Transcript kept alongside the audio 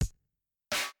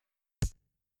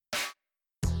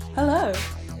Hello,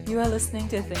 you are listening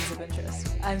to Things of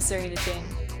Interest. I'm Serena Chen.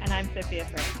 And I'm Sophia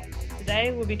Frank.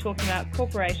 Today we'll be talking about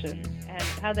corporations and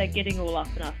how they're getting all up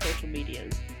in our social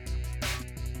medias.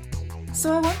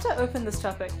 So I want to open this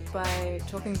topic by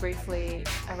talking briefly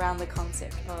around the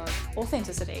concept of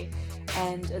authenticity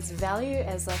and its value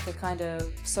as like a kind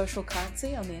of social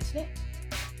currency on the internet.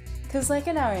 Because like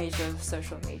in our age of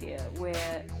social media,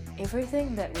 where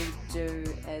everything that we do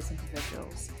as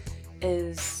individuals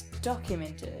is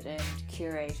documented and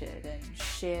curated and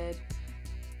shared,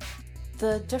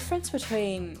 the difference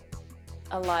between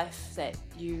a life that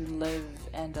you live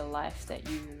and a life that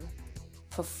you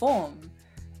perform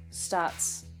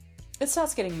starts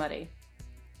getting muddy.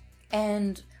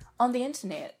 And on the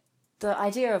internet, the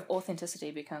idea of authenticity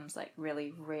becomes like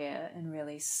really rare and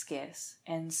really scarce.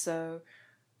 And so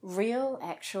real,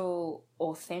 actual,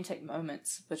 authentic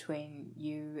moments between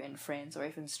you and friends or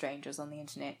even strangers on the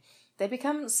internet, they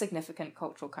become significant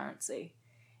cultural currency.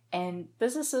 And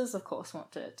businesses, of course,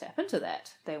 want to tap into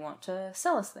that. They want to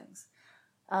sell us things.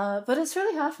 But it's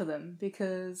really hard for them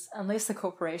because unless the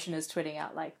corporation is tweeting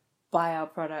out like, buy our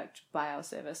product, buy our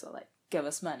service, or like, give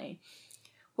us money,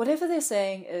 whatever they're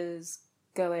saying is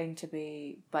going to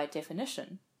be, by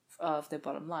definition of their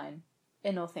bottom line,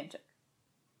 inauthentic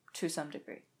to some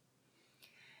degree.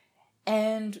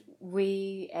 And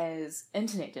we, as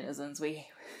internet denizens, we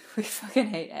fucking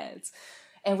hate ads.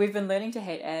 And we've been learning to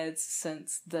hate ads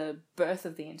since the birth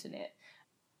of the internet.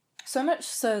 So much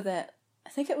so that I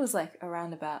think it was like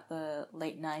around about the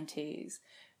late 90s,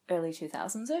 early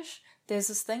 2000s-ish, there's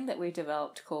this thing that we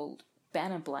developed called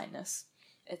banner blindness.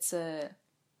 It's a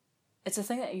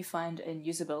thing that you find in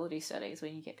usability studies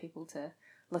when you get people to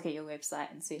look at your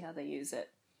website and see how they use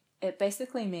it. It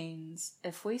basically means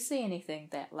if we see anything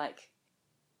that like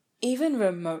even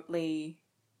remotely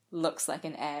looks like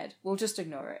an ad, we'll just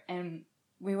ignore it. And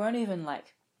we won't even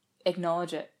like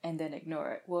acknowledge it and then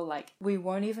ignore it. We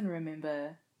won't even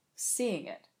remember seeing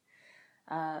it.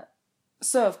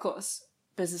 So of course,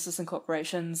 businesses and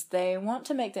corporations, they want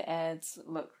to make the ads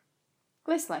look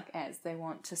less like ads. They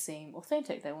want to seem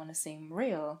authentic. They want to seem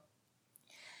real.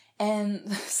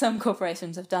 And some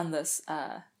corporations have done this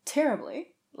terribly,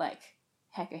 like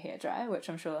Hacker Hairdryer, which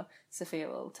I'm sure Sophia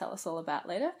will tell us all about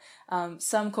later.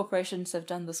 Some corporations have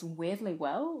done this weirdly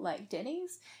well, like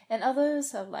Denny's, and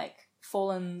others have like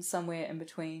fallen somewhere in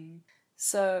between.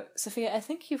 So, Sophia, I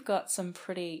think you've got some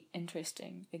pretty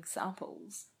interesting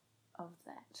examples of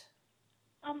that.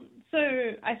 So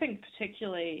I think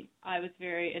particularly I was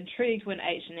very intrigued when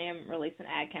H&M released an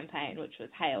ad campaign which was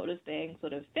hailed as being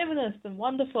sort of feminist and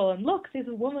wonderful, and look, there's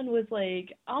a woman with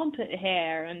like armpit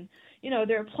hair, and you know,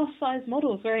 there are plus-size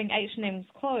models wearing H&M's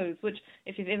clothes, which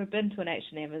if you've ever been to an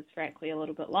H&M is frankly a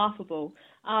little bit laughable.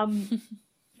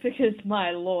 Because,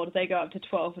 my lord, they go up to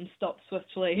 12 and stop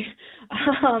swiftly.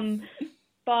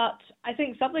 But I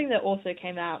think something that also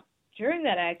came out during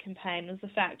that ad campaign was the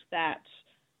fact that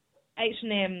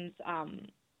H&M's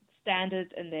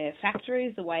standards in their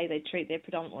factories, the way they treat their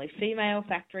predominantly female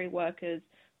factory workers,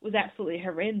 was absolutely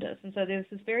horrendous. And so there was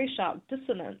this very sharp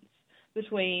dissonance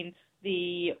between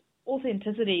the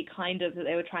authenticity kind of that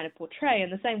they were trying to portray, in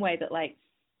the same way that like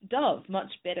Dove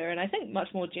much better and I think much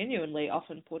more genuinely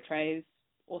often portrays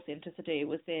authenticity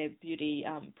with their beauty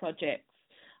projects,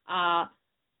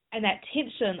 and that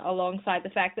tension alongside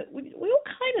the fact that we all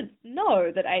kind of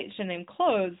know that H&M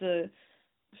clothes are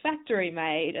factory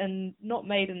made and not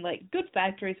made in like good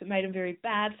factories, but made in very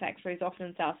bad factories, often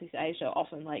in Southeast Asia,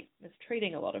 often like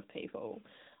mistreating a lot of people.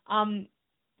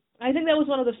 I think that was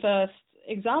one of the first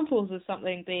examples of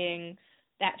something being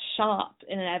that sharp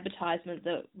in an advertisement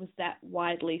that was that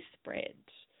widely spread.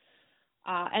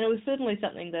 And it was certainly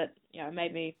something that, you know,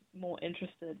 made me more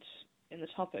interested in the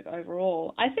topic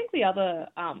overall. I think the other,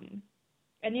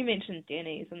 and you mentioned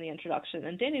Denny's in the introduction,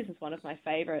 and Denny's is one of my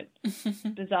favorite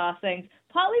bizarre things,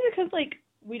 partly because, like,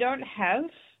 we don't have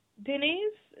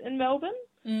Denny's in Melbourne,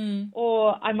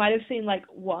 or I might have seen, like,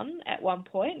 one at one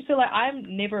point. So, like,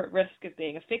 I'm never at risk of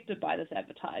being affected by this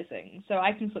advertising. So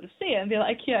I can sort of see it and be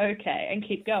like, yeah, okay, and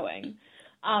keep going.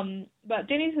 But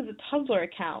Denny's has a Tumblr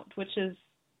account, which is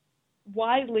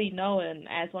widely known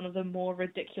as one of the more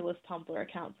ridiculous Tumblr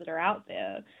accounts that are out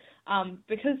there,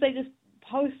 because they just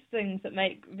post things that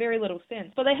make very little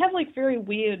sense. But they have, like, very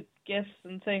weird gifs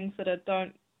and things that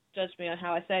don't judge me on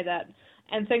how I say that,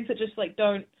 and things that just, like,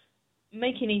 don't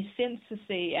make any sense to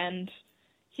see. And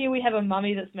here we have a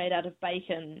mummy that's made out of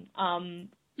bacon,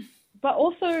 but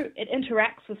also it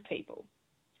interacts with people.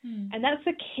 And that's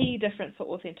a key difference for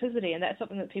authenticity, and that's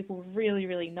something that people really,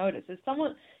 really notice. If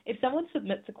someone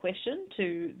submits a question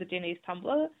to the Denny's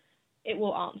Tumblr, it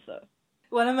will answer.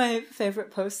 One of my favourite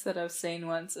posts that I've seen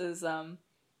once is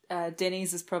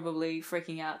Denny's is probably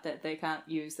freaking out that they can't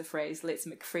use the phrase "let's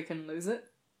McFreakin' lose it,"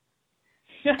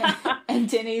 and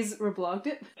Denny's reblogged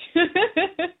it.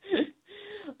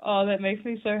 Oh, that makes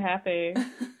me so happy.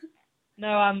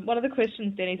 No, one of the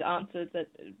questions Denny's answered that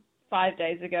 5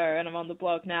 days ago, and I'm on the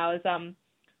blog now, is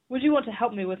would you want to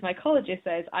help me with my college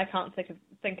essays? I can't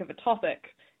think of a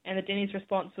topic. And the Denny's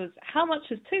response was, how much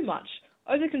is too much?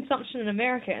 Overconsumption in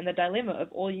America and the dilemma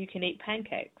of all-you-can-eat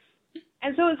pancakes.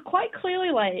 And so it's quite clearly,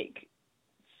 like,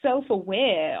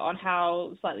 self-aware on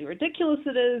how slightly ridiculous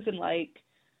it is and, like,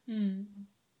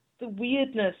 the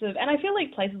weirdness of... And I feel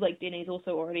like places like Denny's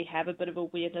also already have a bit of a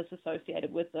weirdness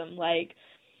associated with them. Like,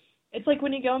 it's like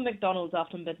when you go to McDonald's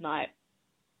after midnight,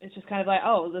 it's just kind of like,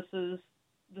 oh, this is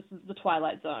the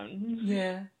Twilight Zone.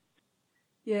 Yeah.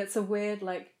 Yeah, it's a weird,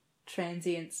 like,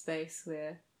 transient space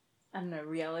where, I don't know,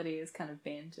 reality is kind of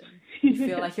bent and you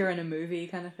feel like you're in a movie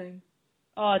kind of thing.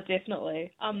 Oh,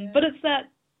 definitely. But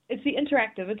it's the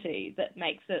interactivity that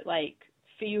makes it, like,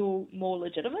 feel more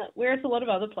legitimate, whereas a lot of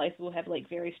other places will have, like,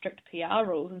 very strict PR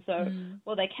rules, and so,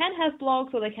 while they can have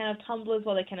blogs, or they can have Tumblrs,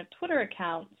 or they can have Twitter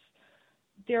accounts,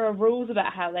 there are rules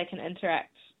about how they can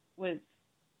interact with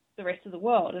the rest of the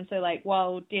world, and so, like,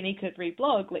 while Denny could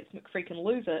reblog, let's McFreakin'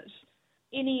 lose it,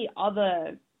 any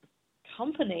other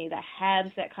company that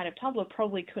had that kind of Tumblr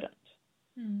probably couldn't.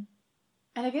 And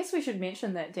I guess we should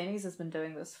mention that Denny's has been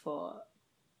doing this for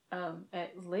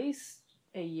at least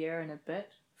a year and a bit,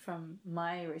 from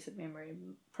my recent memory,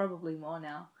 probably more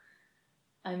now.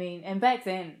 I mean, and back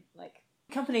then, like,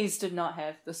 companies did not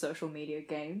have the social media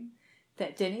game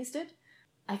that Denny's did.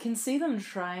 I can see them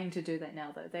trying to do that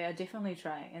now, though. They are definitely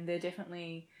trying, and they're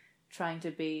definitely trying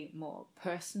to be more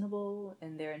personable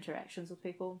in their interactions with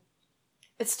people.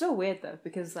 It's still weird, though,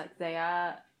 because, like, they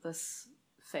are this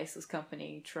faceless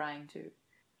company trying to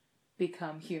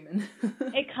become human.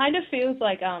 It kind of feels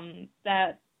like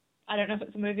that, I don't know if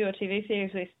it's a movie or a TV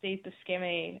series, where Steve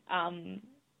Buscemi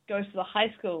goes to the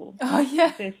high school. Oh, yeah.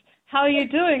 And says, how are you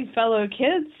doing, fellow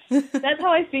kids? That's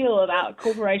how I feel about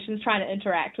corporations trying to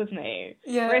interact with me.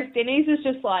 Yeah. Whereas Denny's is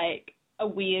just like a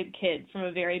weird kid from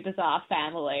a very bizarre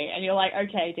family. And you're like,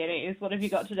 okay, Denny's, what have you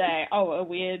got today? Oh, a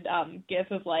weird gif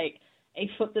of like a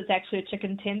foot that's actually a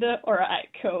chicken tender? Alright,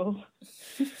 cool.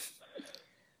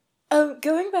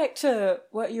 Going back to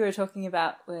what you were talking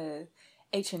about with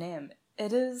H&M,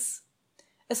 it's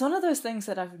one of those things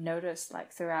that I've noticed,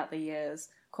 like, throughout the years.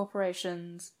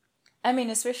 Corporations, I mean,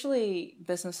 especially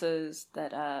businesses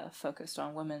that are focused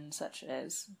on women, such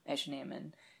as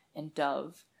H&M and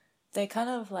Dove, they kind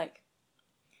of, like,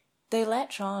 they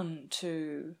latch on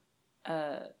to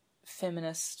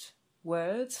feminist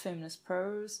words, feminist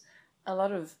prose, a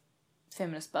lot of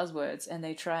feminist buzzwords, and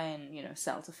they try and, you know,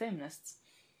 sell to feminists.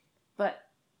 But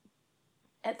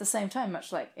at the same time,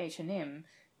 much like H&M,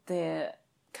 their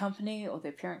company or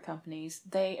their parent companies,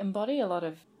 they embody a lot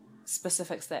of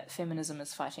specifics that feminism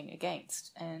is fighting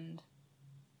against, and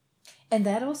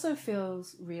that also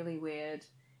feels really weird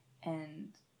and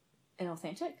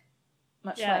inauthentic.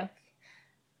 Much like,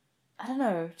 I don't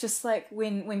know, just like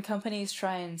when companies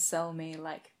try and sell me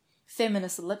like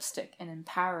feminist lipstick and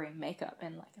empowering makeup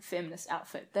and like a feminist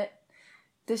outfit, that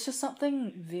there's just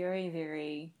something very,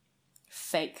 very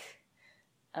fake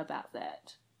about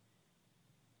that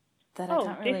I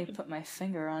can't really put my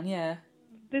finger on.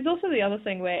 There's also the other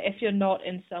thing where if you're not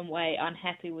in some way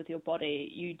unhappy with your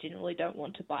body, you generally don't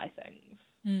want to buy things.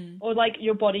 Or like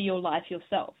your body, your life,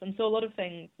 yourself. And so a lot of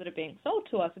things that are being sold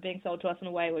to us in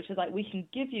a way which is like, we can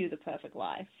give you the perfect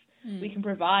life. We can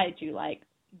provide you like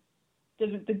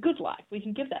the good life. We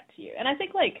can give that to you. And I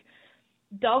think like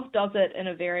Dove does it in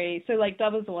a very, so like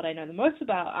Dove is what I know the most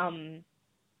about,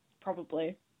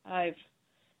 probably. I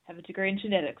have a degree in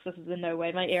genetics. This is in no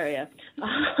way my area.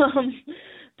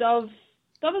 Dove is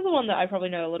the one that I probably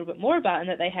know a little bit more about, and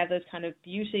that they have those kind of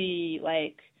beauty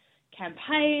like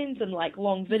campaigns and like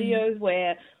long videos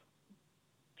where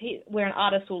an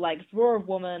artist will like draw a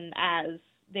woman as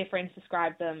their friends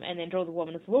describe them, and then draw the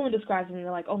woman as the woman describes them, and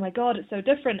they're like, oh my god, it's so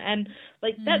different. And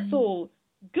like that's all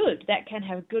good. That can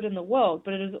have good in the world,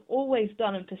 but it is always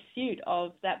done in pursuit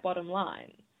of that bottom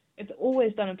line. It's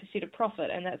always done in pursuit of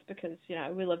profit, and that's because, you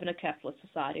know, we live in a capitalist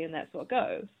society, and that's what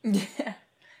goes. Yeah.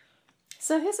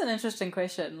 So here's an interesting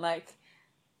question. Like,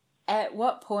 at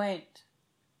what point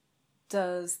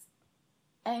is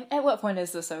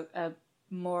this a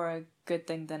more a good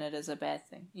thing than it is a bad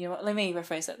thing? You know what? Let me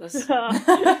rephrase it. That's a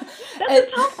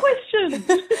tough question.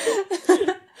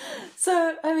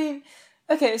 So, I mean,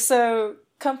 okay, so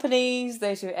companies,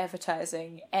 they do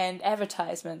advertising, and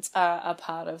advertisements are a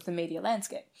part of the media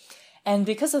landscape. And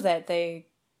because of that, they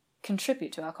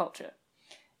contribute to our culture.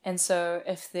 And so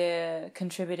if they're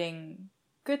contributing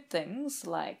good things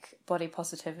like body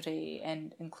positivity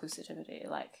and inclusivity,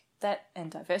 like that, and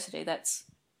diversity, that's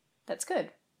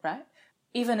good, right?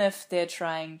 Even if they're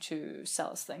trying to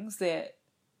sell us things, they're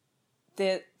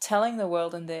telling the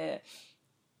world, and they're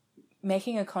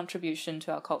making a contribution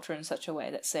to our culture in such a way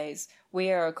that says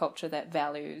we are a culture that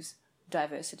values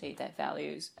diversity, that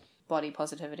values body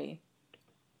positivity.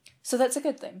 So that's a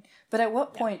good thing. But at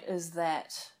what point is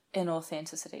that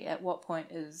inauthenticity? At what point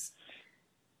is,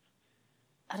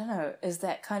 I don't know, is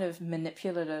that kind of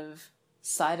manipulative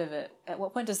side of it, at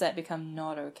what point does that become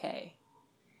not okay?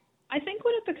 I think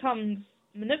when it becomes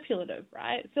manipulative,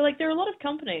 right? So, like, there are a lot of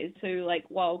companies who, like,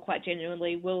 while quite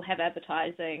genuinely will have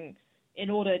advertising in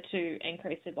order to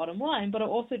increase their bottom line, but are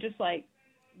also just, like,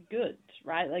 good,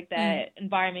 right? Like, they're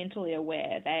environmentally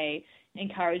aware, they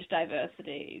encourage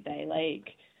diversity, they,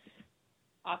 like,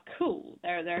 are cool.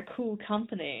 They're a cool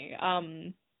company.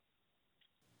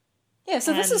 Yeah,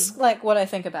 so this is, like, what I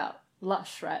think about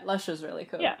Lush, right? Lush is really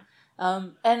cool. Yeah.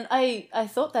 And I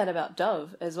thought that about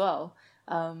Dove as well.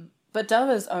 But Dove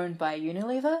is owned by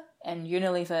Unilever, and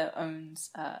Unilever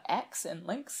owns Axe and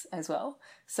Lynx as well.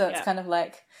 So it's kind of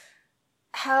like,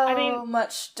 how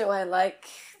much do I like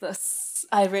this?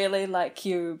 I really like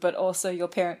you, but also your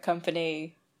parent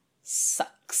company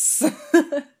sucks.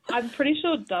 I'm pretty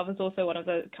sure Dove is also one of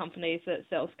the companies that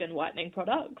sell skin whitening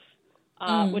products,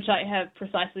 which I have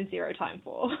precisely zero time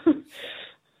for.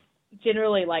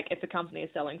 Generally, like, if a company is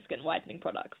selling skin whitening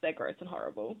products, they're gross and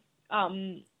horrible.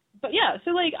 But yeah,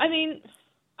 so, like, I mean,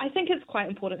 I think it's quite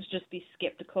important to just be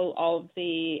skeptical of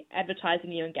the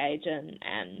advertising you engage in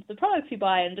and the products you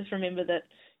buy, and just remember that,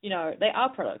 you know, they are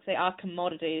products, they are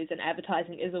commodities, and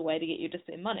advertising is a way to get you to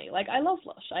spend money. Like, I love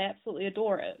Lush. I absolutely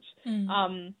adore it.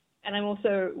 And I'm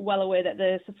also well aware that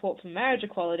the support for marriage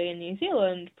equality in New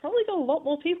Zealand probably got a lot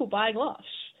more people buying Lush.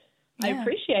 Yeah. I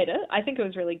appreciate it. I think it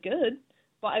was really good.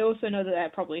 But I also know that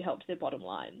that probably helped their bottom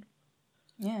line.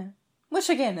 Yeah. Which,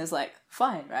 again, is, like,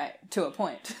 fine, right? To a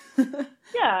point.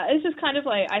 Yeah, it's just kind of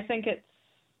like, I think it's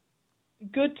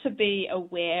good to be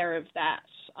aware of that.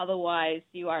 Otherwise,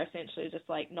 you are essentially just,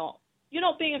 like, you're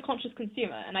not being a conscious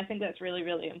consumer. And I think that's really,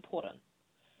 really important.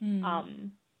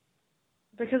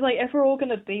 Because, like, if we're all going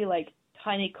to be, like,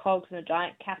 tiny cogs in a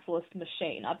giant capitalist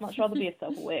machine, I'd much rather be a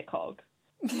self-aware cog.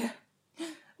 Yeah.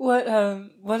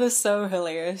 What is so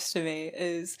hilarious to me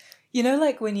is, you know,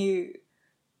 like, when you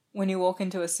walk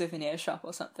into a souvenir shop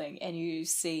or something and you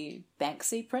see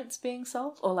Banksy prints being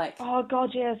sold, or, like, oh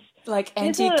god, yes, like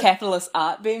anti-capitalist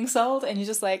art being sold, and you're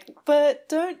just like, but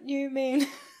don't you mean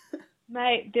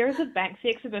mate, there is a Banksy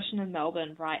exhibition in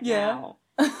Melbourne right now,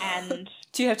 and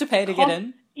do you have to pay to get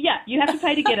in? Yeah, you have to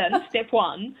pay to get in. Step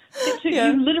one. Step two,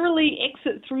 you literally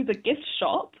exit through the gift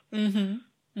shop.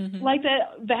 Like,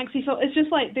 that Banksy film, it's just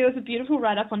like, there was a beautiful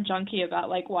write-up on Junkie about,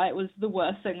 like, why it was the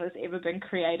worst thing that's ever been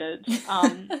created.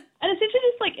 And essentially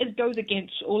just, like, it goes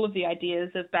against all of the ideas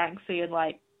of Banksy and,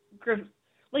 like,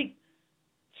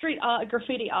 street art,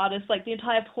 graffiti artists. Like, the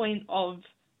entire point of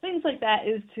things like that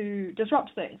is to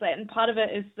disrupt things. Like, and part of it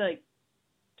is, like,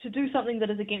 to do something that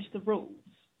is against the rules,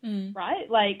 right?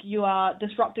 Like, you are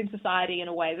disrupting society in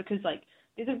a way because, like,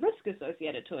 there's a risk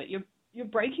associated to it. You're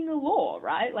breaking a law,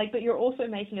 right? Like, but you're also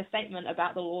making a statement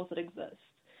about the laws that exist.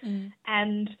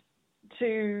 And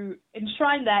to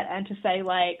enshrine that and to say,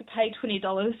 like, pay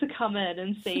 $20 to come in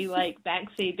and see, like,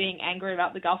 Banksy being angry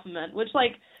about the government, which,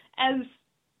 like, as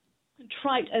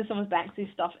trite as some of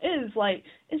Banksy's stuff is, like,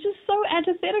 it's just so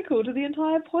antithetical to the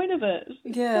entire point of it.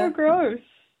 It's so gross.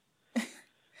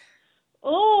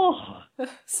 Oh.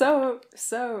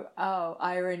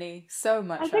 Irony. So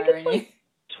much I think irony. It's like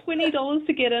 $20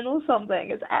 to get in or something.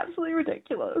 It's absolutely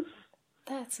ridiculous.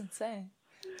 That's insane.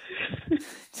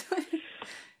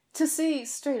 To see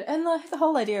street, and the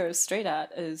whole idea of street art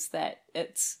is that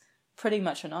it's pretty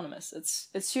much anonymous. It's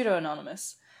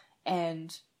pseudo-anonymous,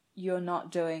 and you're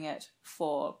not doing it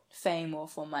for fame or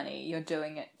for money. You're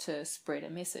doing it to spread a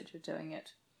message. You're doing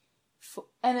it for,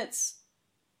 and it's,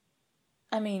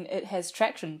 I mean, it has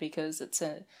traction because it's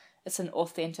an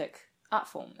authentic art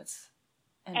form.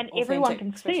 And everyone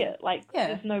can see it. Like,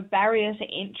 there's no barrier to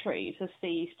entry to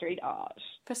see street art.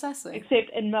 Precisely.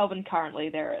 Except in Melbourne currently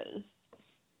there is.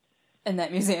 In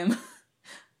that museum.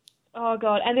 Oh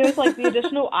god, and there was, like, the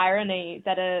additional irony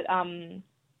that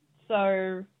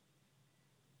so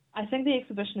I think the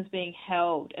exhibition is being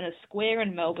held in a square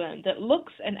in Melbourne that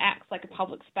looks and acts like a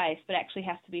public space, but actually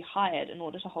has to be hired in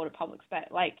order to hold a public space,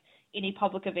 like any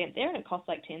public event there, and it costs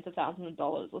like tens of thousands of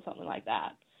dollars or something like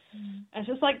that. And it's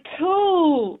just like,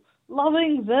 cool,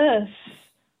 loving this.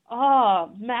 Oh,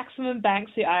 maximum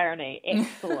Banksy irony.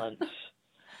 Excellent.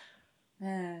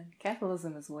 Man,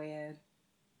 capitalism is weird.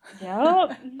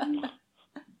 Yep.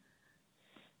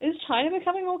 Is China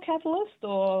becoming more capitalist,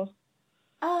 or?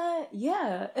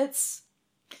 Yeah, it's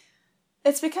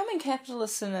becoming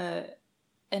capitalist in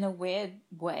a weird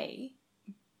way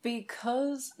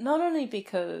because not only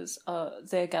because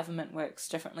their government works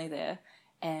differently there,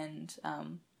 and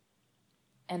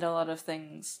a lot of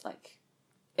things like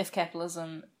if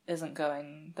capitalism isn't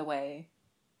going the way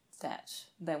that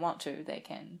they want to, they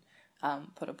can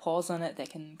put a pause on it. They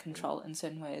can control it in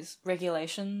certain ways.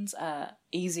 Regulations are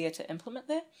easier to implement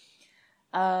there.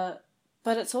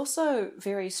 But it's also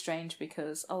very strange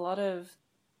because a lot of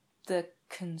the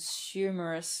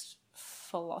consumerist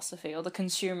philosophy or the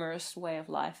consumerist way of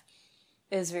life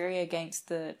is very against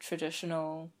the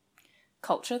traditional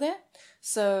culture there.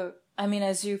 So, I mean,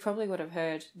 as you probably would have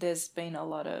heard, there's been a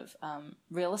lot of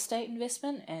real estate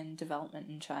investment and development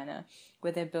in China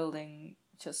where they're building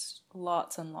just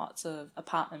lots and lots of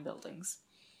apartment buildings.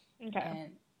 Okay.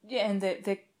 And yeah, and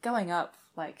they're going up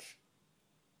like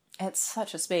at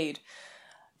such a speed,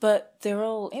 but they're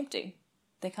all empty.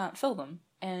 They can't fill them,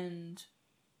 and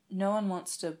no one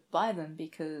wants to buy them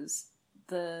because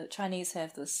the Chinese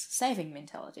have this saving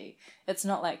mentality. It's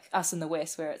not like us in the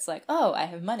West where it's like, oh, I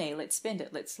have money, let's spend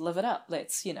it, let's live it up,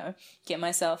 let's, get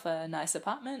myself a nice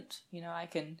apartment,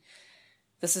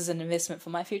 this is an investment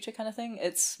for my future kind of thing.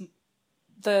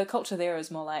 The culture there is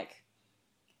more like,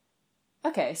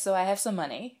 okay, so I have some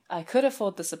money, I could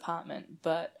afford this apartment,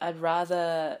 but I'd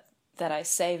rather that I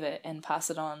save it and pass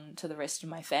it on to the rest of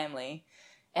my family,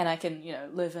 and I can,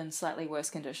 live in slightly worse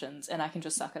conditions, and I can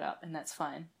just suck it up, and that's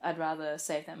fine. I'd rather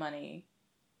save that money.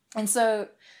 And so,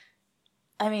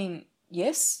 I mean,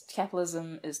 yes,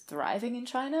 capitalism is thriving in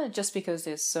China just because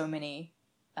there's so many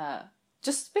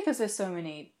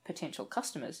potential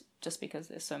customers, just because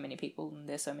there's so many people and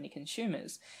there's so many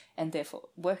consumers, and therefore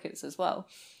workers as well.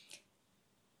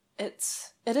 It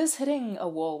is hitting a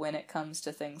wall when it comes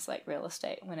to things like real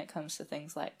estate, when it comes to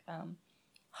things like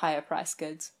higher price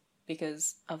goods,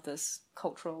 because of this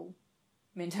cultural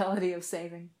mentality of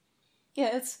saving. Yeah,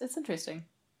 it's interesting.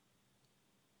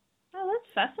 Oh,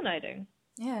 that's fascinating.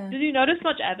 Yeah. Did you notice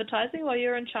much advertising while you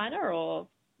were in China, or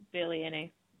barely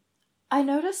any? I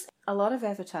noticed a lot of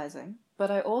advertising, but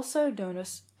I also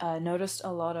noticed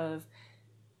a lot of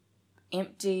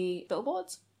empty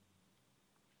billboards.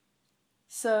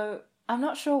 So I'm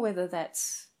not sure whether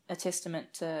that's a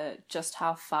testament to just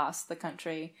how fast the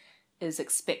country is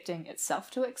expecting itself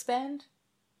to expand,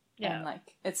 and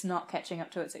it's not catching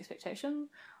up to its expectation,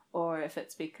 or if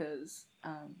it's because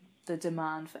the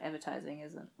demand for advertising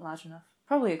isn't large enough.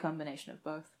 Probably a combination of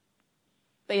both.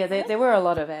 But yeah, there were a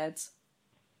lot of ads.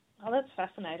 Oh, that's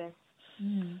fascinating.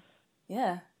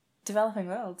 Yeah, developing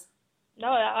world. No,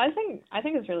 I think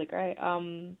it's really great.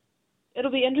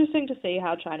 It'll be interesting to see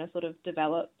how China sort of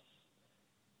develops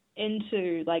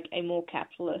into like a more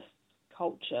capitalist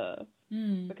culture,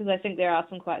 because I think there are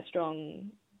some quite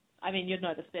strong, I mean, you'd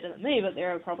know this better than me, but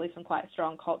there are probably some quite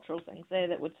strong cultural things there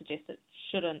that would suggest it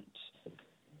shouldn't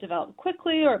develop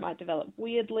quickly, or it might develop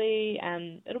weirdly,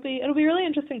 and it'll be really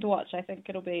interesting to watch. I think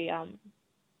it'll be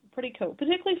pretty cool,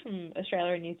 particularly from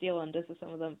Australia and New Zealand as some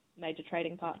of the major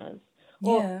trading partners.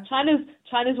 Yeah. Well,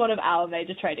 China's one of our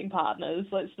major trading partners.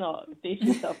 Let's not be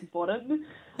too self-important.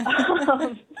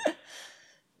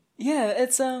 Yeah,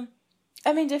 it's I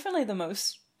mean, definitely the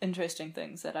most interesting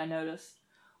things that I noticed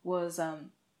was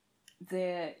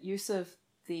their use of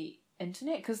the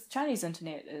internet, because Chinese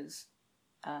internet is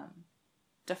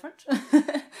different,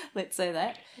 let's say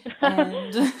that,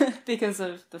 and because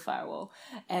of the firewall,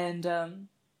 and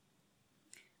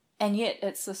yet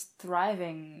it's this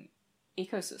thriving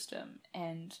ecosystem,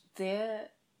 and their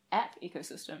app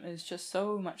ecosystem is just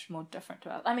so much more different to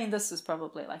ours. I mean, this is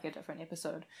probably like a different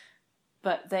episode,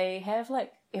 but they have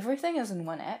like everything is in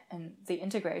one app, and the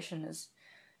integration is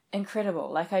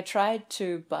incredible. Like, I tried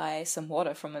to buy some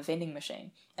water from a vending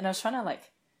machine, and I was trying to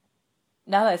like,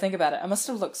 now that I think about it, I must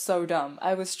have looked so dumb.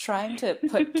 I was trying to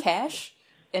put cash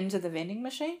into the vending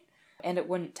machine, and it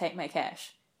wouldn't take my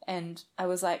cash. And I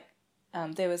was like,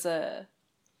 there was a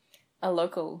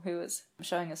local who was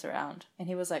showing us around, and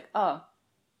he was like, oh,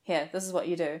 here, this is what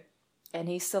you do. And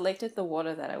he selected the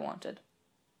water that I wanted.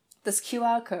 This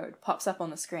QR code pops up on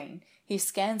the screen. He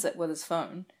scans it with his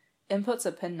phone, inputs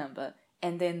a PIN number,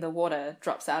 and then the water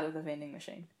drops out of the vending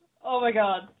machine. Oh my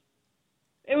god.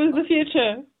 It was the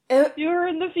future. You were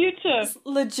in the future. It's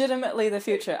legitimately the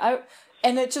future. I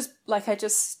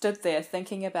just stood there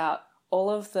thinking about all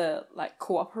of the like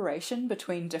cooperation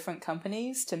between different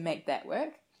companies to make that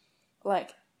work.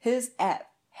 Like, his app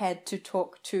had to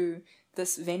talk to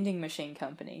this vending machine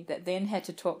company that then had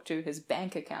to talk to his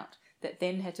bank account, that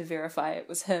then had to verify it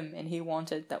was him and he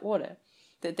wanted that order,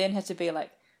 that then had to be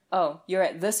like, oh, you're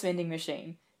at this vending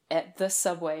machine at this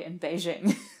Subway in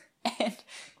Beijing and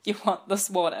you want this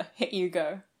water, here you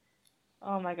go.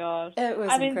 Oh my god. It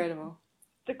was incredible.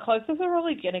 The closest we're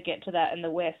really going to get to that in the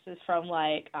West is from,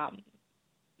 like,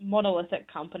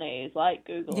 monolithic companies like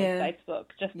Google and Facebook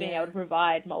just being able to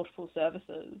provide multiple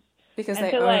services. Because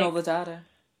they own all the data.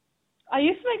 I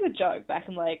used to make the joke back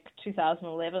in, like,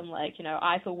 2011, like, you know,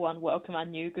 I for one welcome our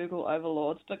new Google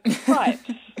overlords, but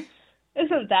cripes,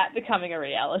 isn't that becoming a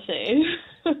reality?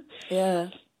 Yeah.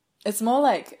 It's more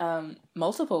like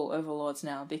multiple overlords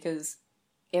now, because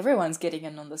everyone's getting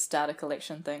in on this data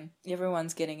collection thing.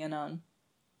 Everyone's getting in on,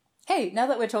 hey, now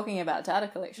that we're talking about data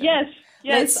collection,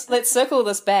 yes. Let's circle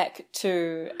this back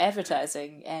to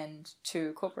advertising and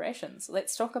to corporations.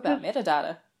 Let's talk about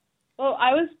metadata. Well,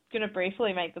 I was going to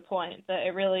briefly make the point that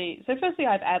it really... So firstly,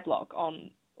 I have ad block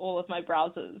on all of my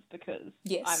browsers because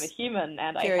I'm a human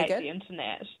and I hate the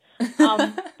internet.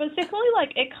 But secondly,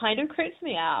 like, it kind of creeps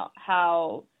me out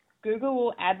how Google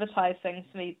will advertise things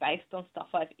to me based on stuff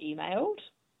I've emailed.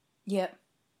 Yep.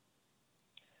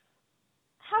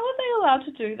 How are they allowed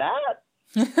to do that?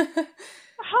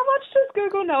 How much does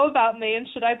Google know about me, and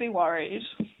should I be worried?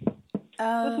 This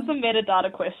is a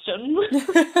metadata question.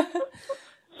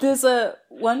 There's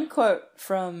one quote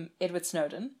from Edward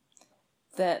Snowden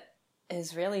that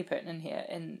is really pertinent here,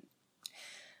 and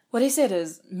what he said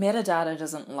is, metadata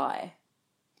doesn't lie.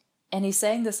 And he's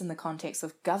saying this in the context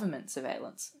of government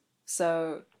surveillance.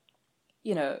 So,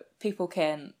 you know, people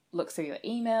can look through your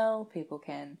email, people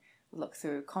can look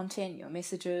through content, your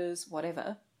messages,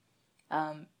 whatever,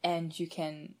 and you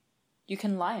can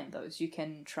lie in those. You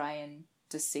can try and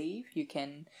deceive. You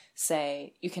can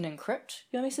say, you can encrypt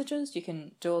your messages. You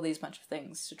can do all these bunch of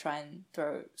things to try and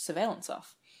throw surveillance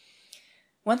off.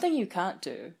 One thing you can't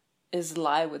do is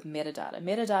lie with metadata.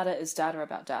 Metadata is data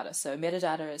about data. So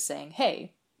metadata is saying,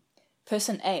 hey,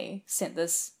 person A sent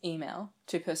this email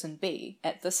to person B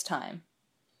at this time.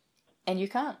 And you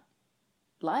can't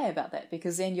lie about that,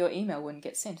 because then your email wouldn't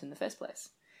get sent in the first place.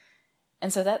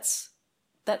 And so that's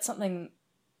something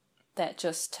that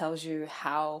just tells you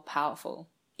how powerful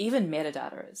even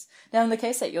metadata is. Now, in the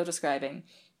case that you're describing,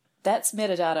 that's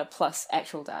metadata plus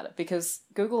actual data, because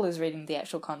Google is reading the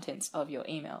actual contents of your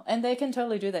email. And they can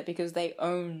totally do that because they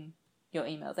own your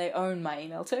email. They own my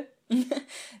email too.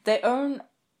 They own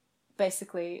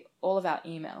basically all of our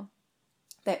email.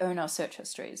 They own our search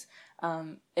histories.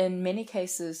 In many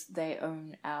cases, they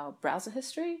own our browser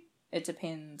history. It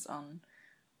depends on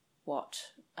what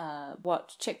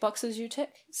checkboxes you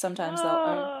tick. Sometimes they'll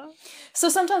own. So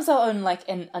sometimes they'll own like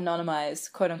an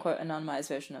anonymized, quote unquote, anonymized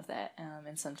version of that,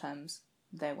 and sometimes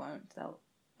they won't. They'll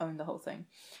own the whole thing.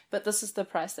 But this is the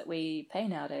price that we pay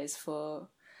nowadays for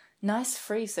nice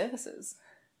free services,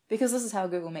 because this is how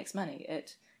Google makes money.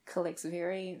 It collects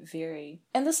very, very,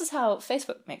 and this is how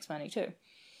Facebook makes money too.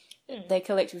 They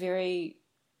collect very,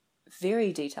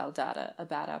 very detailed data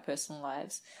about our personal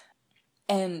lives.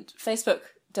 And Facebook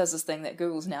does this thing that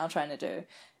Google's now trying to do,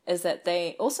 is that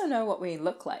they also know what we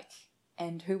look like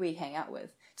and who we hang out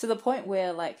with, to the point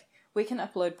where, like, we can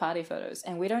upload party photos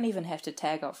and we don't even have to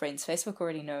tag our friends. Facebook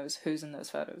already knows who's in those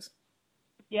photos.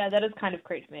 Yeah, that has kind of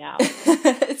creeped me out.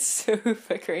 It's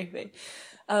super creepy.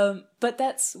 But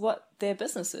that's what their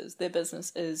business is. Their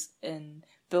business is in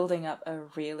building up a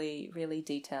really, really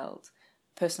detailed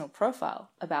personal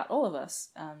profile about all of us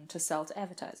to sell to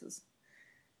advertisers.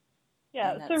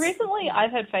 Yeah, so recently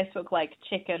I've had Facebook, like,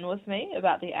 check in with me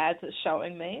about the ads it's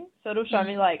showing me. So it'll show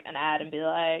me, like, an ad and be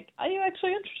like, are you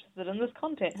actually interested in this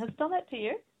content? Has it done that to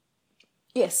you?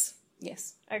 Yes.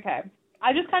 Okay.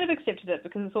 I just kind of accepted it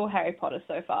because it's all Harry Potter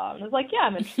so far. And I was like, yeah,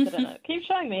 I'm interested in it. Keep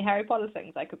showing me Harry Potter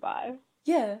things I could buy.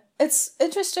 Yeah, it's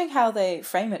interesting how they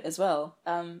frame it as well.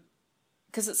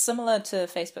 Because it's similar to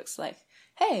Facebook's, like,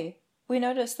 hey, we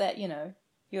noticed that, you know,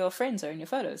 your friends are in your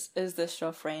photos. Is this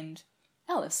your friend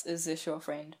Alice? Is this your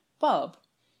friend Bob?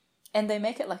 And they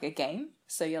make it like a game.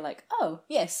 So you're like, oh,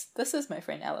 yes, this is my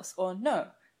friend Alice. Or no,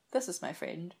 this is my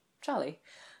friend Charlie.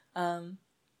 And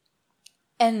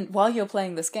while you're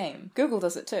playing this game, Google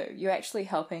does it too. You're actually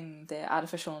helping their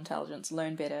artificial intelligence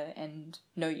learn better and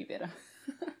know you better.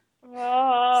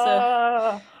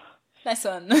 So, nice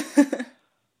one.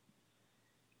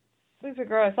 Super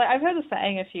gross. Like, I've heard the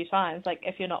saying a few times, like,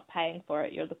 if you're not paying for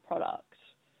it, you're the product.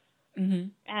 Mm-hmm.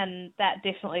 And that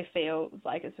definitely feels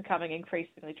like it's becoming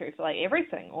increasingly true for, like,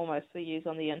 everything almost we use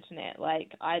on the internet.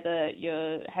 Like, either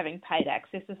you're having paid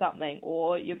access to something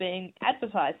or you're being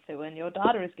advertised to and your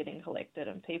data is getting collected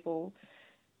and people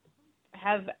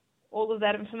have all of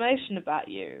that information about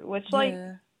you, which, like,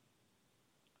 Yeah.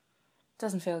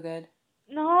 Doesn't feel good.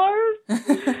 no.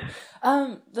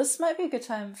 This might be a good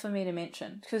time for me to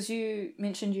mention, because you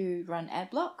mentioned you run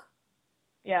Adblock.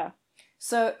 Yeah.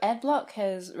 So Adblock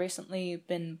has recently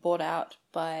been bought out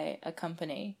by a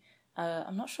company.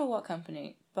 I'm not sure what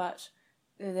company, but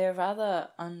they're rather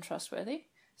untrustworthy.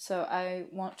 So I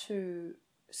want to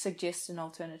suggest an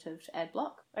alternative to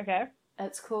Adblock. Okay.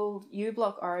 It's called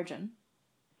uBlock Origin.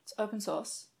 It's open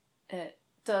source. It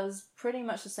does pretty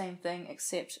much the same thing,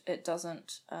 except it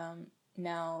doesn't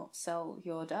now sell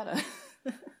your data,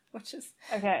 which is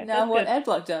Okay. now what good.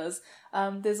 Adblock does.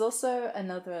 There's also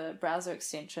another browser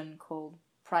extension called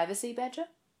Privacy Badger,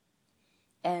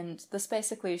 and this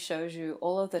basically shows you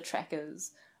all of the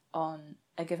trackers on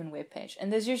a given web page,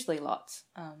 and there's usually lots,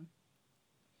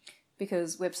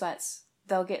 because websites,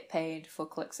 they'll get paid for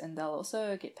clicks, and they'll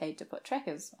also get paid to put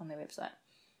trackers on their website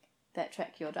that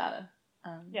track your data.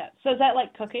 Yeah. So is that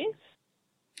like cookies?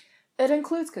 It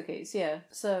includes cookies, yeah.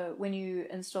 So when you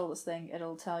install this thing,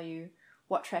 it'll tell you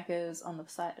what trackers on the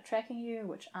site are tracking you,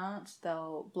 which aren't.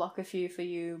 They'll block a few for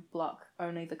you, block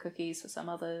only the cookies for some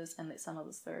others, and let some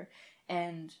others through.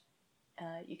 And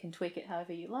you can tweak it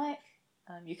however you like.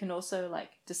 You can also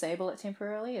like disable it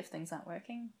temporarily if things aren't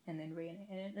working, and then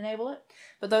re-enable it.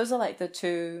 But those are like the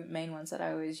two main ones that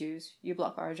I always use: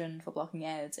 uBlock Origin for blocking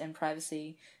ads, and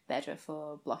Privacy Badger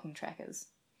for blocking trackers.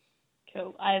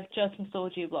 Cool. I've just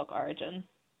installed uBlock Origin.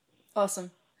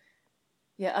 Awesome.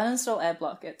 Yeah, uninstall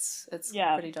Adblock. It's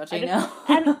pretty dodgy now.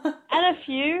 and a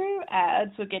few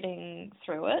ads were getting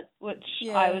through it, which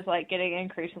I was like getting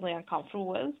increasingly uncomfortable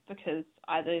with, because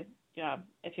either, you know,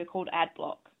 if you're called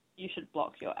Adblock, you should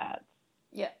block your ads.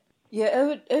 Yeah,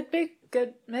 it'd be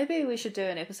good. Maybe we should do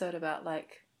an episode about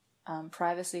like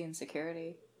privacy and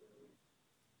security.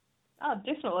 Oh,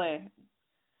 definitely.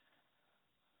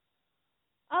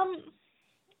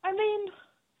 I mean,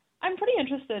 I'm pretty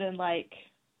interested in like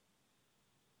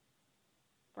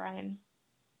Brain.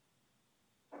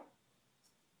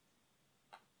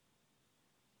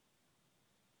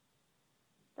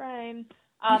 I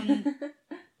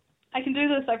can do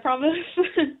this, I promise.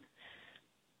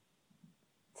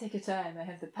 Take your time. I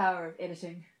have the power of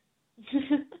editing.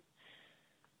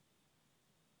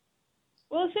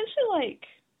 Well, essentially, like,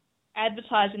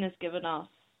 advertising has given us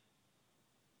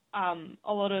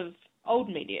a lot of old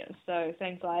media. So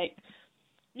things like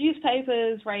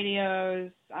newspapers,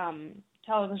 radios,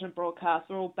 television broadcasts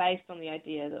are all based on the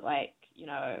idea that, like, you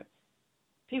know,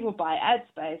 people buy ad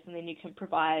space, and then you can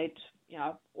provide, you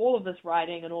know, all of this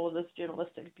writing and all of this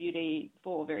journalistic beauty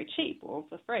for very cheap or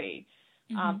for free.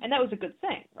 Mm-hmm. And that was a good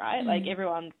thing, right? Mm-hmm. Like,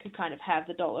 everyone could kind of have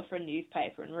the dollar for a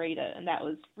newspaper and read it, and that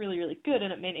was really, really good,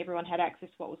 and it meant everyone had access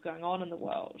to what was going on in the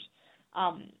world.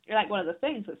 Like, one of the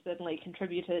things that certainly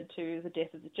contributed to the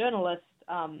death of the journalist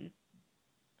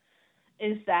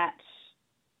is that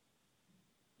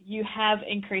you have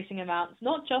increasing amounts,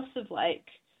 not just of, like,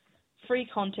 free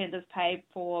content that's paid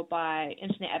for by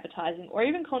internet advertising, or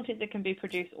even content that can be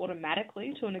produced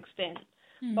automatically to an extent,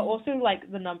 but also,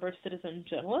 like, the number of citizen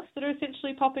journalists that are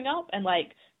essentially popping up, and,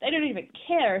 like, they don't even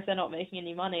care if they're not making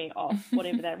any money off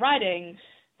whatever they're writing.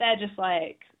 They're just,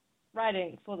 like,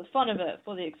 writing for the fun of it,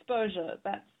 for the exposure.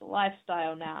 That's the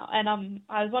lifestyle now. And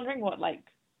I was wondering what, like,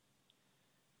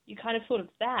 you kind of thought of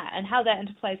that, and how that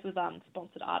interplays with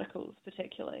sponsored articles,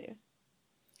 particularly.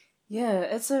 Yeah,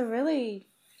 it's an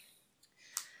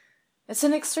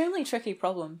extremely tricky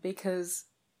problem, because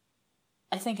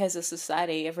I think as a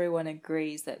society, everyone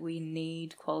agrees that we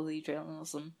need quality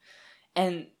journalism,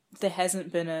 and there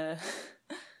hasn't been a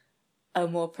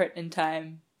more pertinent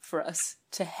time for us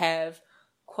to have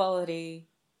quality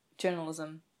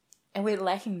journalism, and we're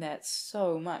lacking that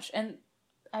so much. And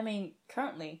I mean,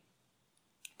 currently,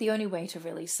 the only way to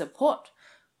really support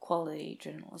quality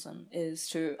journalism is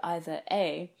to either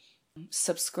A,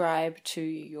 subscribe to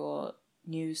your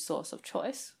news source of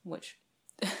choice, which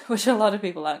a lot of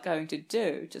people aren't going to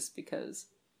do, just because,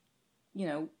 you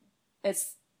know,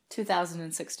 it's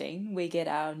 2016, we get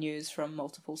our news from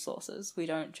multiple sources. We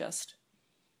don't just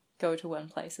go to one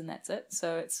place and that's it.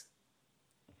 So it's,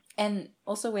 and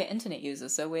also we're internet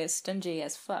users, so we're stingy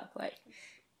as fuck. Like,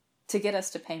 to get us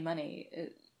to pay money,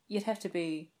 you'd have to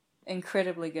be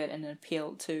incredibly good and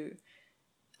appeal to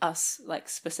us, like,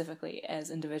 specifically as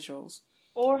individuals.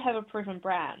 Or have a proven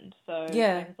brand. So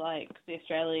yeah. Things like The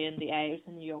Australian, The Age,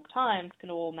 and The New York Times can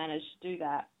all manage to do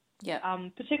that. Yeah.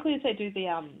 Particularly if they do the,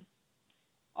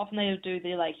 often they do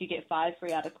the, like, you get 5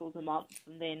 free articles a month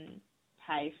and then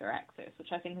pay for access,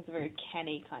 which I think is a very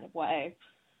canny kind of way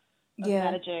of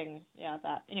managing,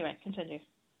 that. Anyway, continue.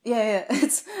 Yeah,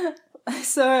 it's I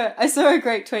saw a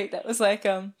great tweet that was like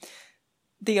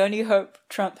the only hope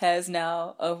Trump has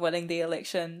now of winning the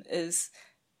election is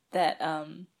that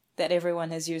that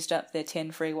everyone has used up their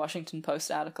 10 free Washington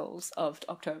Post articles of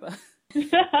October.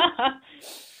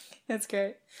 That's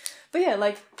great. But yeah,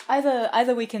 like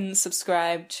either we can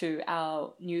subscribe to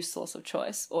our news source of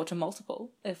choice or to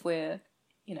multiple if we're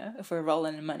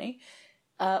rolling in money,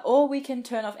 or we can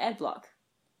turn off ad block.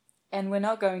 And we're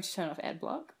not going to turn off ad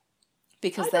block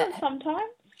because I do sometimes.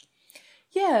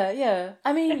 Yeah.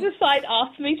 I mean, if the site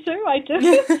asks me to, I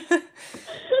do.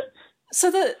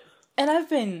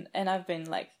 I've been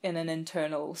like in an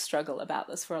internal struggle about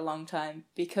this for a long time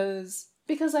because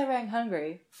I rang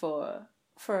Hungry for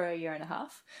a year and a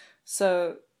half.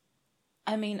 So,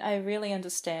 I mean, I really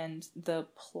understand the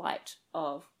plight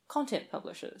of content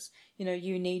publishers. You know,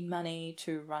 you need money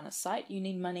to run a site. You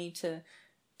need money to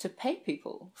pay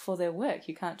people for their work.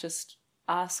 You can't just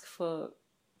ask for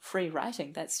free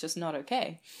writing. That's just not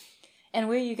okay. And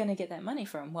where are you going to get that money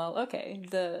from? Well, okay,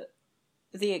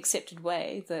 the accepted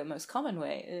way, the most common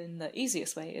way, and the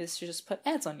easiest way is to just put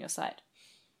ads on your site.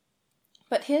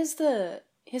 But here's the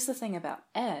thing about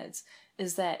ads,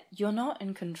 is that you're not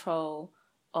in control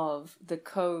of the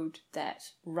code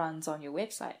that runs on your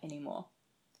website anymore.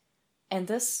 And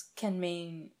this can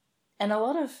mean, and a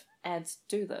lot of ads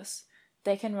do this,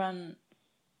 they can run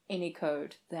any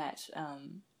code that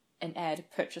an ad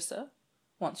purchaser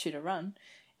wants you to run.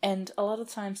 And a lot of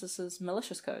times this is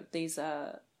malicious code. These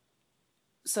are,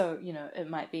 so, you know, it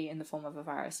might be in the form of a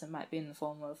virus, it might be in the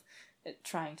form of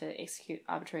trying to execute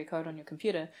arbitrary code on your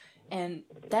computer. And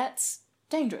that's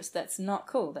dangerous. That's not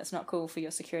cool. That's not cool for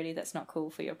your security. That's not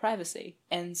cool for your privacy.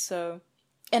 And so,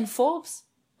 and Forbes,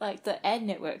 like the ad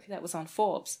network that was on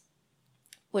Forbes,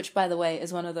 which, by the way,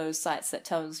 is one of those sites that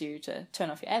tells you to turn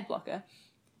off your ad blocker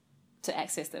to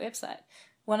access the website.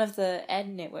 One of the ad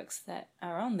networks that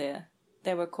are on there,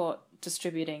 they were caught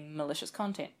distributing malicious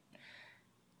content.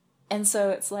 And so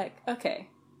it's like, okay,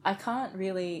 I can't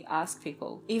really ask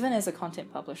people, even as a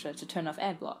content publisher, to turn off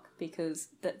ad block because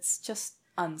that's just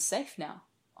unsafe now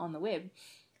on the web.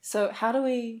 So how do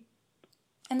we...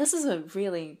 And this is a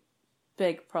really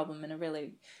big problem and a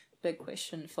really big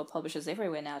question for publishers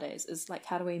everywhere nowadays, is like,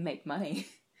 how do we make money?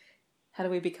 How do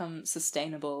we become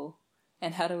sustainable?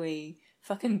 And how do we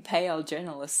fucking pay our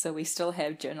journalists so we still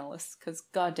have journalists? Because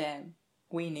goddamn,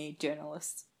 we need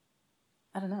journalists.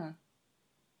 I don't know.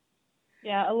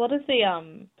 Yeah, a lot of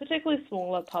the particularly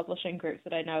smaller publishing groups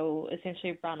that I know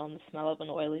essentially run on the smell of an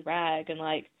oily rag, and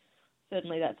like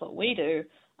certainly that's what we do.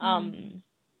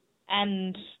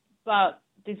 But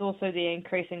there's also the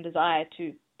increasing desire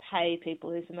to pay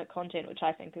people who submit content, which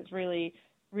I think is really,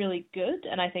 really good.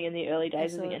 And I think in the early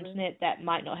days of the internet, that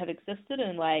might not have existed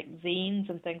in like zines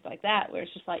and things like that, where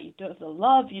it's just like you do it for the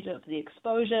love, you do it for the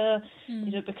exposure,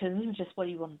 you do it because this is just what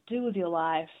you want to do with your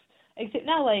life. Except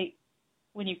now, like,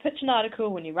 when you pitch an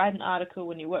article, when you write an article,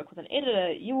 when you work with an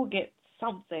editor, you will get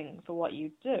something for what you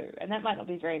do. And that might not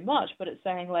be very much, but it's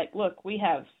saying, like, look, we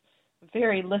have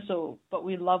very little, but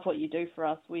we love what you do for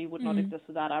us. We would not exist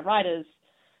without our writers.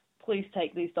 Please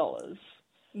take these dollars.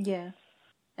 Yeah.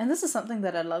 And this is something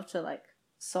that I'd love to, like,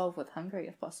 solve with Hungry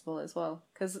if possible as well.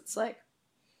 Because it's like,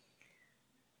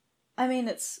 I mean,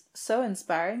 it's so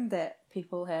inspiring that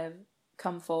people have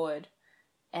come forward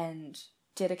and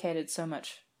dedicated so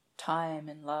much time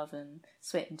and love and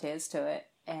sweat and tears to it,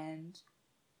 and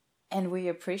we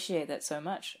appreciate that so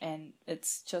much, and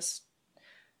it's just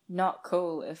not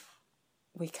cool if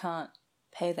we can't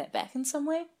pay that back in some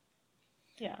way.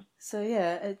 Yeah. So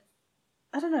yeah,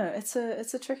 I don't know, it's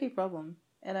a tricky problem,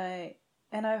 and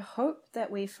I hope that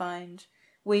we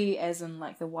as in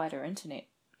like the wider internet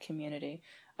community,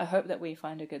 I hope that we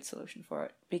find a good solution for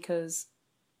it, because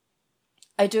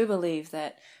I do believe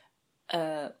that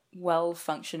a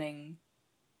well-functioning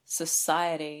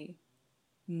society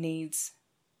needs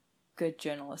good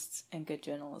journalists and good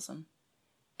journalism.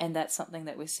 And that's something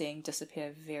that we're seeing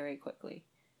disappear very quickly.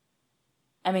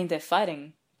 I mean, they're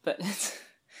fighting, but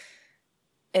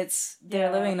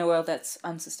they're living in a world that's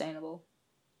unsustainable.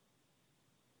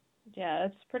 Yeah,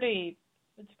 it's pretty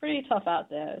tough out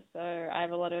there. So I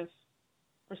have a lot of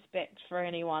respect for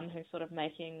anyone who's sort of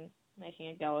making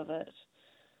a go of it.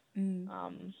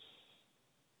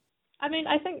 I mean,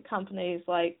 I think companies,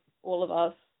 like all of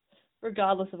us,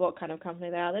 regardless of what kind of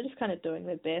company they are, they're just kind of doing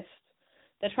their best.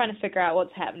 They're trying to figure out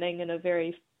what's happening in a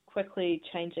very quickly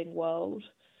changing world.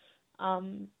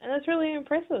 And that's really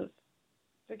impressive,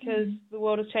 because the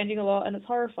world is changing a lot and it's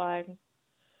horrifying.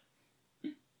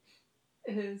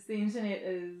 It is. The internet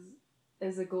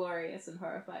is a glorious and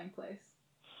horrifying place.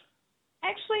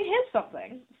 Actually, here's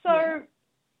something. So,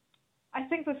 I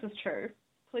think this is true.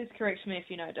 Please correct me if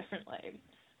you know differently.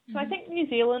 So I Mhm. think New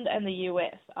Zealand and the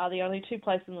US are the only two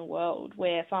places in the world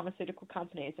where pharmaceutical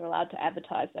companies are allowed to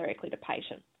advertise directly to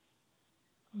patients.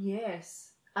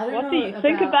 Yes. I don't What do know you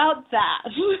think about that?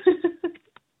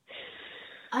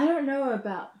 I don't know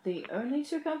about the only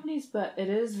two companies, but it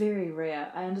is very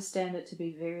rare. I understand it to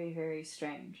be very, very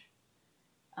strange.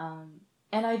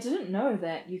 And I didn't know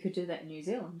that you could do that in New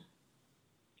Zealand.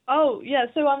 Oh, yeah,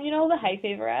 so you know all the hay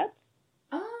fever ads?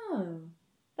 Oh,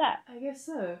 That. I guess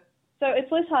so. So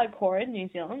it's less hardcore in New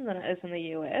Zealand than it is in the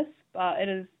US, but it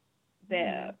is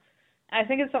there. I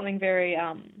think it's something very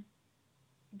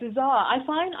bizarre. I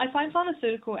find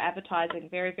pharmaceutical advertising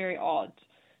very, very odd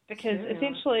because Very odd.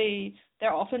 essentially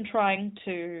they're often trying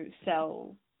to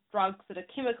sell drugs that are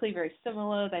chemically very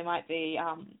similar. They might be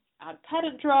out of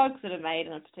patent drugs that are made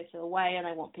in a particular way and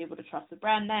they want people to trust the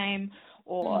brand name,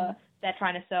 or they're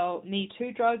trying to sell Me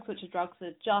Too drugs, which are drugs that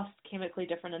are just chemically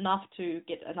different enough to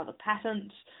get another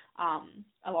patent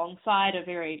alongside a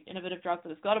very innovative drug that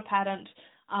has got a patent.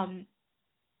 And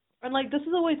like this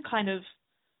has always kind of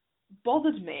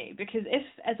bothered me because if,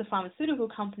 as a pharmaceutical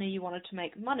company, you wanted to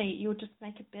make money, you would just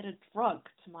make a better drug,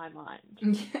 to my mind.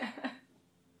 Yeah.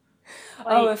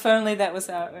 Like, If only that was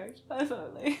how it worked. If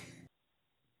only.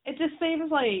 it just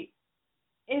seems like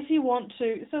if you want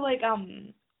to, so like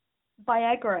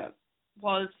Viagra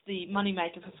was the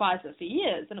moneymaker for Pfizer for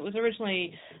years, and it was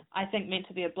originally, I think, meant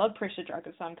to be a blood pressure drug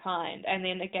of some kind, and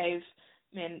then it gave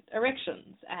men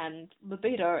erections and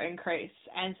libido increase,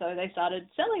 and so they started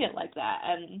selling it like that,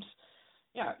 and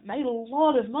made a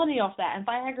lot of money off that. And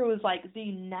Viagra was like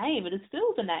the name. It is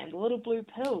still the name. The little blue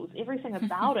pills. Everything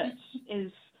about it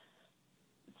is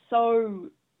so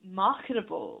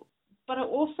marketable. But it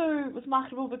also was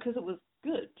marketable because it was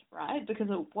good, right? Because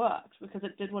it worked. Because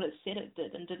it did what it said it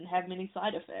did and didn't have many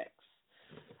side effects.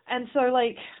 And so,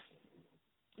 like,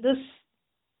 this...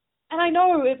 And I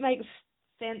know it makes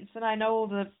sense, and I know all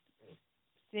the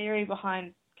theory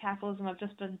behind capitalism. I've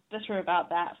just been bitter about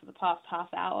that for the past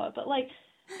half hour. But, like,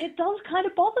 it does kind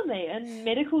of bother me. And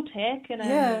medical tech and...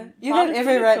 Yeah, you have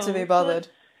every right to be bothered.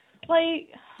 Like...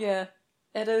 Yeah,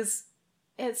 it is...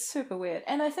 It's super weird.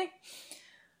 And I think...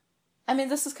 I mean,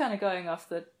 this is kind of going off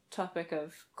the topic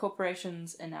of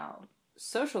corporations in our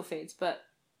social feeds, but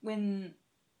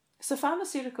so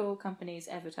pharmaceutical companies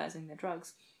advertising their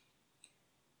drugs,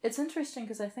 it's interesting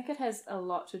because I think it has a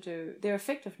lot to do, their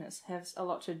effectiveness has a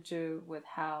lot to do with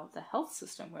how the health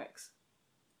system works.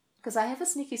 Because I have a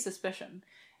sneaky suspicion,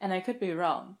 and I could be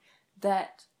wrong,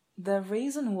 that the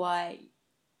reason why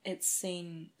it's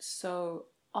seen so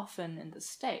often in the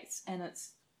States, and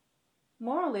it's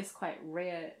more or less quite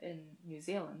rare in New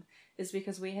Zealand, is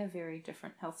because we have very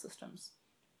different health systems.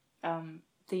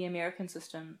 The American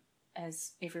system,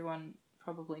 as everyone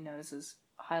probably knows, is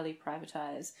highly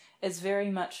privatized. It's very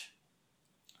much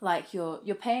like you're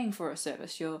paying for a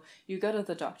service. You go to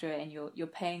the doctor and you're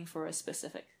paying for a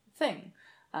specific thing,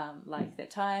 like their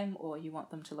time, or you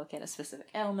want them to look at a specific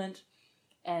ailment,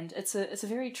 and it's a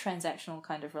very transactional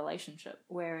kind of relationship.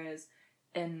 Whereas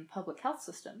in public health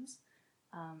systems,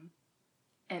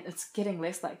 and it's getting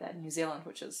less like that in New Zealand,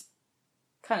 which is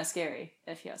kind of scary,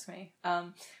 if you ask me.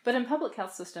 But in public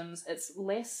health systems, it's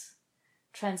less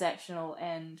transactional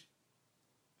and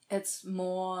it's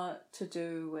more to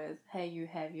do with, hey, you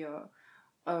have your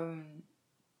own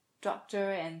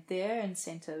doctor and their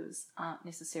incentives aren't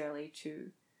necessarily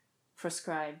to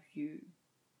prescribe you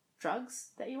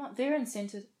drugs that you want. Their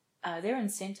incentives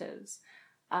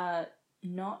are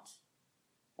not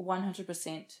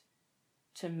 100%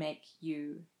 to make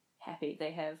you happy.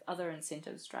 They have other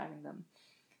incentives driving them.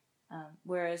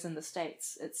 Whereas in the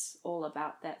States, it's all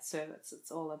about that service.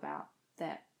 It's all about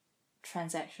that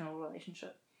transactional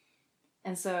relationship.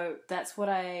 And so that's what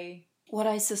I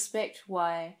suspect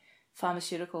why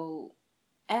pharmaceutical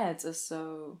ads are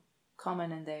so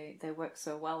common and they work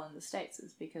so well in the States,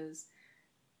 is because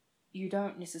you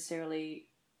don't necessarily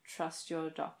trust your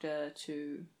doctor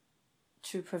to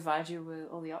provide you with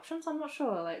all the options. I'm not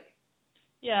sure, like...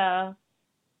 Yeah.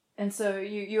 And so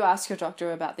you ask your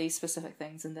doctor about these specific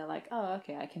things and they're like, oh,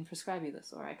 okay, I can prescribe you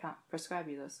this, or I can't prescribe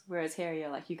you this. Whereas here you're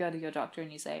like, you go to your doctor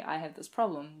and you say, I have this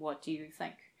problem, what do you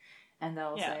think? And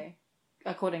they'll say,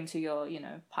 according to your,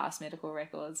 past medical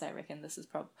records, I reckon this is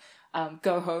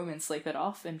go home and sleep it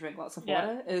off and drink lots of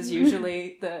water is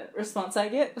usually the response I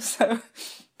get. So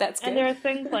that's good. And there are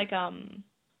things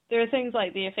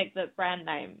like the effect that brand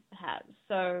name has.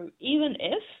 So even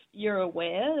if you're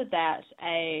aware that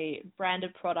a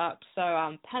branded product, so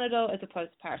Panadol as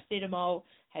opposed to paracetamol,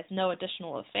 has no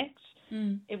additional effect,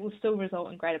 it will still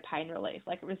result in greater pain relief.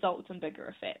 Like, it results in bigger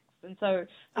effects. And so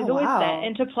there's always that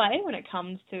interplay when it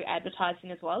comes to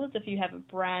advertising as well, as if you have a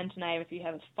brand name, if you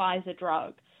have a Pfizer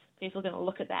drug, people are going to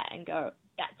look at that and go,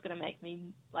 that's going to make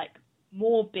me, like,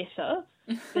 more better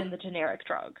than the generic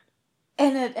drug.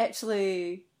 And it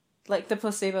actually, like, the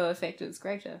placebo effect is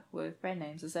greater with brand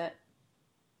names. Is that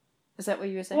what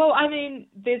you were saying? Well, I mean,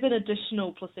 there's an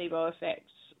additional placebo effect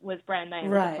with brand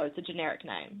name as opposed to generic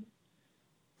name.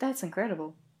 That's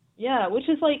incredible. Yeah, which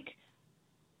is, like,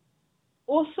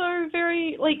 also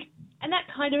very, like, and that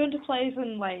kind of interplays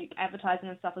in, like, advertising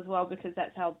and stuff as well, because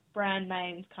that's how brand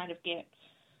names kind of get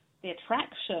their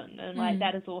traction, and, like,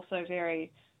 that is also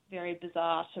very, very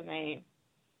bizarre to me.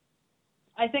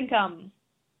 I think,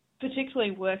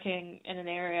 particularly working in an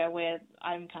area where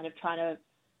I'm kind of trying to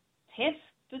test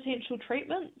potential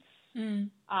treatments,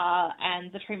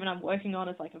 and the treatment I'm working on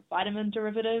is, like, a vitamin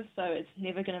derivative, so it's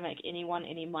never going to make anyone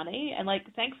any money, and, like,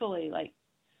 thankfully, like,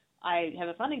 I have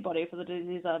a funding body for the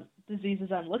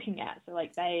diseases I'm looking at. So,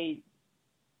 like, they,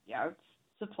 you know,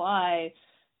 supply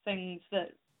things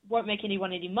that won't make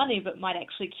anyone any money but might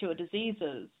actually cure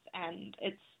diseases. And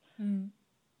it's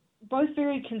both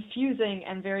very confusing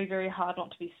and very, very hard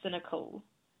not to be cynical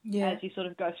as you sort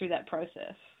of go through that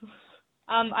process.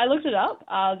 I looked it up.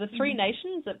 The three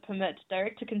nations that permit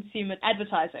direct-to-consumer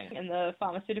advertising in the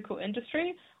pharmaceutical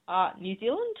industry are New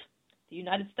Zealand, the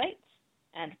United States,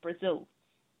 and Brazil.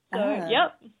 So,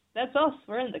 yep, that's us.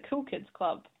 We're in the cool kids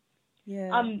club. Yeah.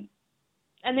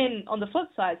 And then on the flip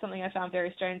side, something I found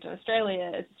very strange in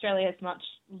Australia is Australia has much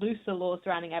looser laws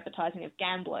surrounding advertising of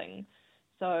gambling.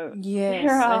 So yes,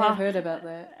 I have heard about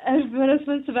that.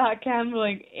 Advertisements about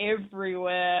gambling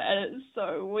everywhere, and it's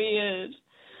so weird.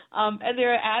 And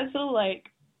there are ads that are, like,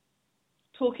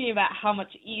 talking about how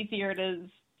much easier it is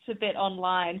to bet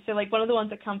online. So, like, one of the ones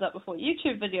that comes up before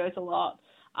YouTube videos a lot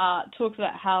talks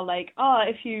about how, like,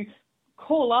 if you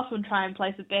call up and try and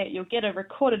place a bet, you'll get a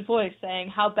recorded voice saying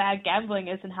how bad gambling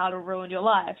is and how to ruin your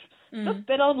life. Just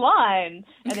bet online.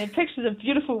 And then pictures of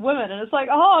beautiful women, and it's like,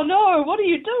 oh no, what are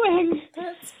you doing?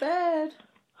 That's bad.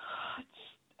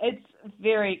 It's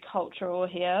very cultural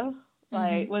here.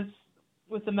 Like,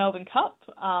 with the Melbourne Cup,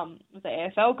 with the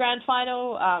AFL Grand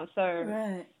Final,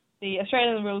 the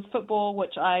Australian rules football,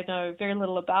 which I know very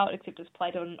little about except it's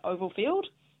played on an oval field.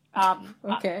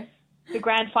 The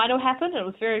grand final happened, and it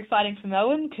was very exciting for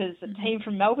Melbourne because a team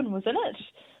from Melbourne was in it.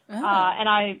 And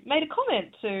I made a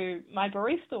comment to my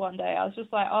barista one day. I was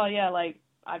just like, oh yeah, like,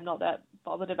 I'm not that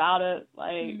bothered about it.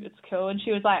 Like, it's cool. And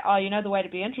she was like, oh, you know the way to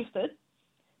be interested?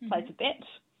 Place a bet.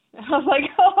 And I was like,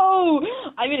 oh,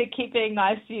 I'm going to keep being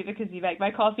nice to you because you make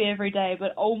my coffee every day,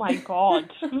 but oh my God.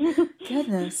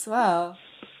 Goodness, wow.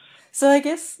 So I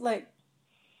guess, like,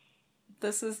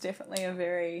 this is definitely a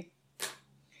very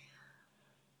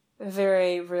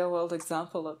real-world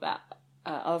example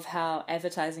of how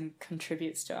advertising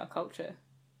contributes to our culture.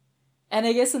 And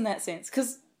I guess in that sense,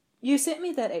 because you sent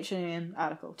me that H&M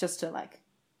article, just to, like,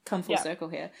 come full circle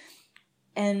here,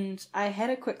 and I had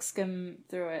a quick skim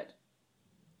through it,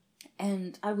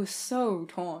 and I was so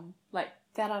torn. Like,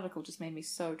 that article just made me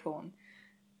so torn,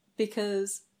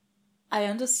 because I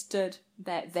understood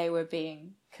that they were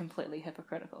being completely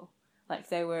hypocritical. Like,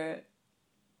 they were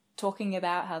talking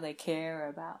about how they care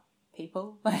about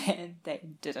people, and they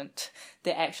didn't.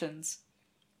 Their actions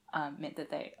meant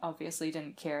that they obviously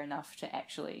didn't care enough to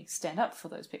actually stand up for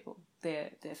those people,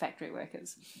 their factory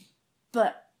workers.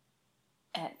 But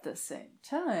at the same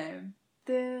time,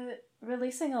 they're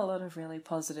releasing a lot of really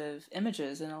positive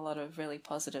images and a lot of really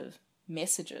positive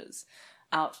messages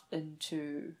out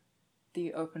into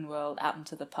the open world, out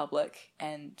into the public,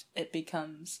 and it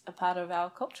becomes a part of our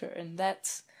culture, and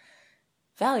that's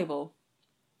valuable.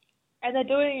 And they're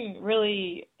doing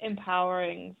really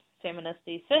empowering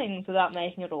feministy things without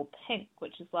making it all pink,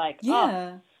 which is like,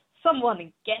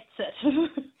 someone gets it.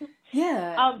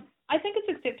 I think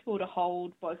it's acceptable to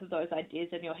hold both of those ideas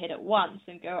in your head at once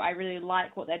and go, I really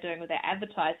like what they're doing with their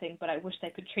advertising, but I wish they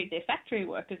could treat their factory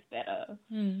workers better.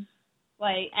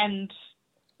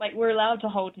 Like, we're allowed to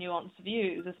hold nuanced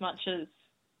views as much as,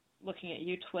 looking at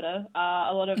you, Twitter,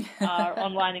 a lot of our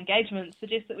online engagements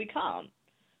suggest that we can't.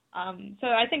 So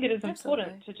I think it is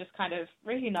important to just kind of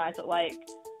recognize that, like,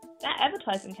 that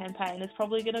advertising campaign is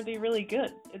probably going to be really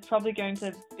good. It's probably going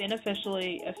to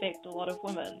beneficially affect a lot of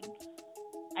women.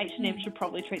 H&M should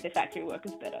probably treat their factory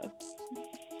workers better.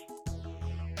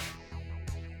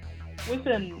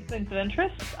 Within things of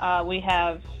interest, we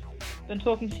have been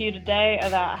talking to you today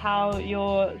about how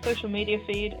your social media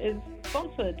feed is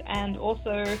sponsored, and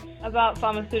also about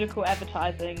pharmaceutical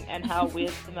advertising and how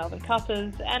weird the Melbourne Cup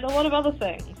is, and a lot of other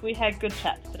things. We had good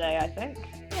chats today, I think.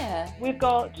 Yeah. We've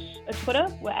got a Twitter,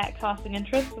 we're at Casting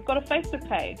Interest. We've got a Facebook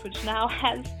page, which now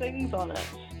has things on it.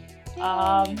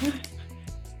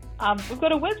 We've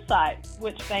got a website,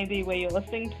 which may be where you're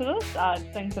listening to this,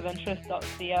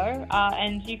 thingsofinterest.co,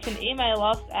 and you can email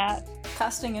us at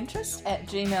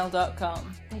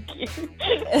castinginterest@gmail.com. Thank you.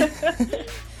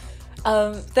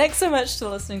 Thanks so much for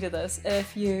listening to this.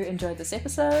 If you enjoyed this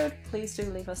episode, please do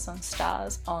leave us some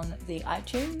stars on the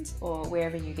iTunes or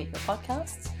wherever you get your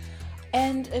podcasts.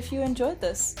 And if you enjoyed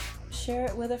this, share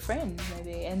it with a friend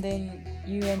maybe, and then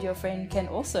you and your friend can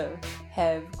also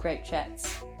have great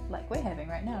chats like we're having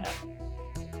right now.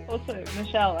 Also,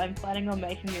 Michelle, I'm planning on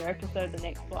making your episode the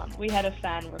next one. We had a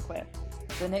fan request.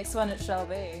 The next one it shall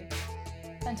be.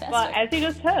 Fantastic. But as you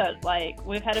just heard,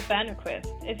 we've had a fan request.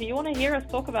 If you want to hear us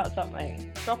talk about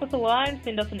something, drop us a line,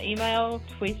 send us an email,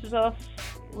 tweet at us,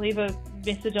 leave a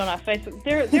message on our Facebook.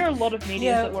 There are a lot of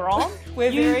mediums that we're on.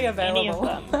 We're Use very available.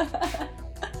 Any of them.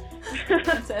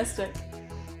 Fantastic.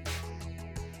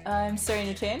 I'm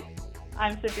Serena Chen.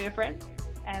 I'm Sophia Friend,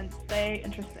 and stay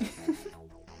interesting.